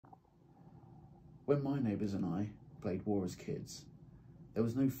When my neighbours and I played war as kids, there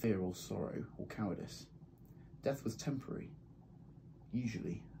was no fear or sorrow or cowardice. Death was temporary,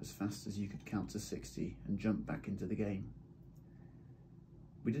 usually as fast as you could count to 60 and jump back into the game.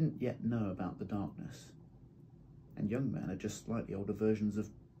 We didn't yet know about the darkness, and young men are just slightly older versions of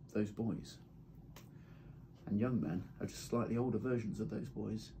those boys. And young men are just slightly older versions of those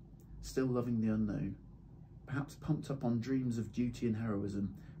boys, still loving the unknown, perhaps pumped up on dreams of duty and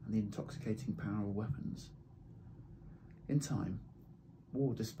heroism and the intoxicating power of weapons. In time,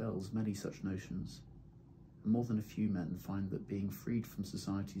 war dispels many such notions, and more than a few men find that being freed from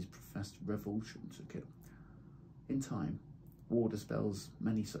society's professed revulsion to kill. In time, war dispels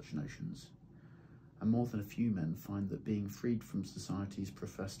many such notions, and more than a few men find that being freed from society's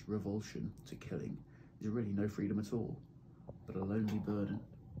professed revulsion to killing is really no freedom at all, but a lonely burden.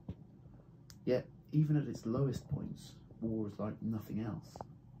 Yet, even at its lowest points, war is like nothing else.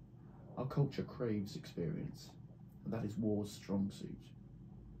 Our culture craves experience, and that is war's strong suit.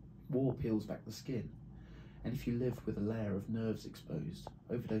 War peels back the skin, and if you live with a layer of nerves exposed,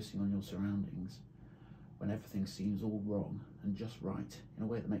 overdosing on your surroundings, when everything seems all wrong and just right in a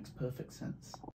way that makes perfect sense,